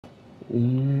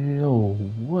Yo,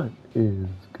 what is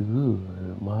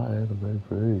good, my anime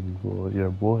friends? Well, your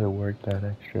boy worked that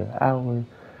extra hour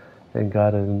and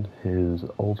got in his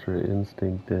Ultra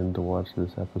Instinct in to watch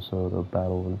this episode of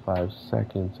Battle in 5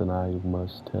 Seconds, and I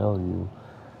must tell you,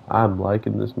 I'm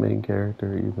liking this main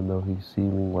character, even though he's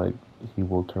seeming like he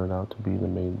will turn out to be the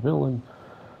main villain,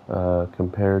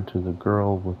 compared to the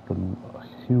girl with the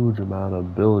huge amount of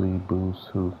ability boosts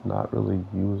who's not really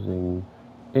using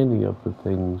any of the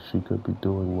things she could be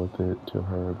doing with it to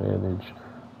her advantage.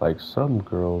 Like some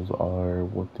girls are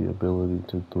with the ability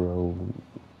to throw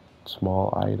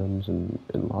small items and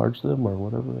enlarge them or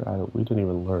whatever. We didn't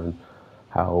even learn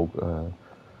how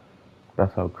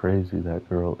that's how crazy that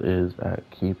girl is at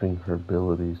keeping her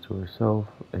abilities to herself.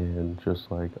 And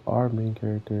just like our main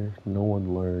character, no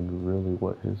one learned really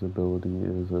what his ability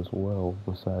is as well,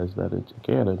 besides that it's a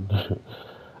cannon.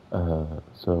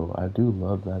 So I do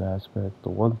love that aspect. The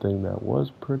one thing that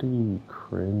was pretty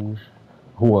cringe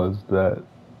was that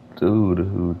dude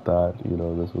who thought,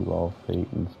 this was all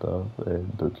fate and stuff,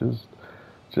 and to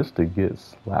just to get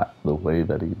slapped the way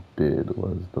that he did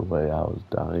was the way I was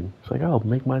dying. It's like, I'll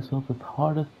make myself as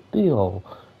hard as steel.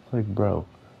 It's like, bro,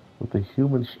 with the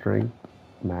human strength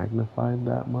magnified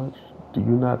that much, do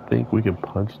you not think we can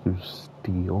punch through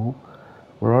steel?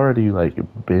 We're already like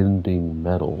bending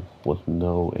metal with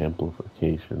no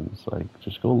amplifications. Like,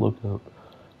 just go look up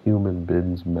human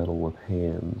bends metal with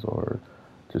hands, or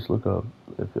just look up.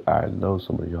 If I know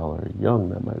some of y'all are young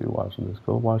that might be watching this,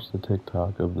 go watch the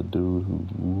TikTok of the dude who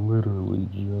literally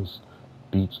just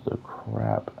beats the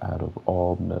crap out of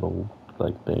all metal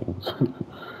like things.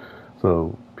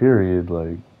 So, period.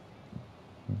 Like,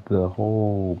 the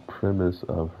whole premise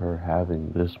of her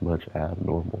having this much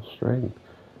abnormal strength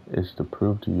is to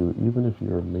prove to you, even if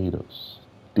you're made of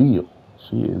steel,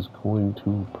 she is going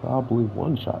to probably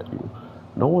one shot you.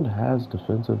 No one has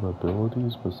defensive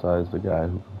abilities besides the guy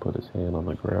who can put his hand on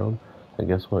the ground. And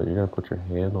guess what? You're going to put your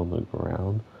hand on the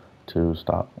ground to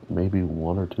stop maybe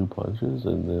one or two punches,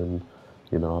 and then,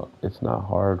 it's not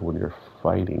hard when you're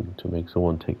fighting to make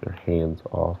someone take their hands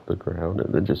off the ground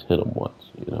and then just hit them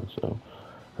once. So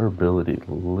her ability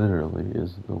literally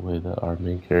is the way that our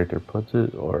main character puts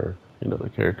it, or, the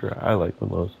character I like the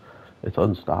most. It's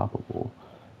unstoppable.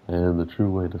 And the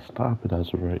true way to stop it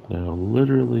as of right now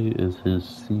literally is his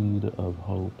seed of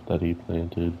hope that he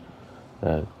planted,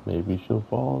 that maybe she'll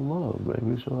fall in love,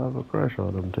 maybe she'll have a crush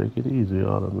on him, take it easy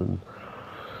on him, and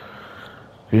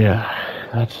yeah,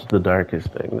 that's the darkest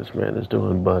thing this man is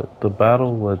doing. But the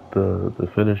battle with the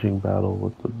finishing battle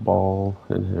with the ball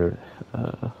and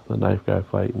the knife guy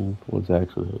fighting was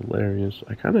actually hilarious.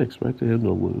 I kind of expected him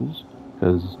to lose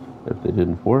because if they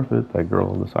didn't forfeit, that girl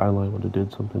on the sideline would have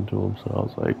did something to him. So I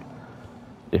was like,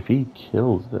 if he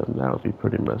kills them, that would be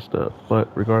pretty messed up.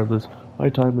 But regardless, my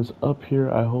time is up here.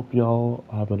 I hope y'all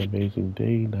have an amazing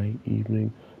day, night,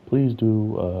 evening. Please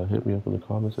do hit me up in the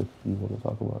comments if you want to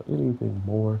talk about anything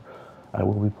more. I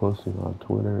will be posting on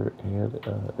Twitter and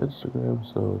Instagram,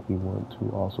 so if you want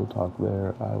to also talk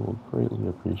there, I will greatly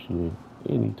appreciate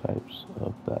any types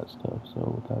of that stuff.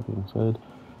 So with that being said,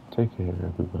 take care,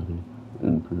 everybody,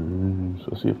 and peace.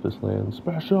 Let's see if this lands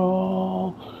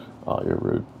special. Oh, you're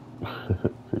rude.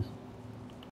 Peace.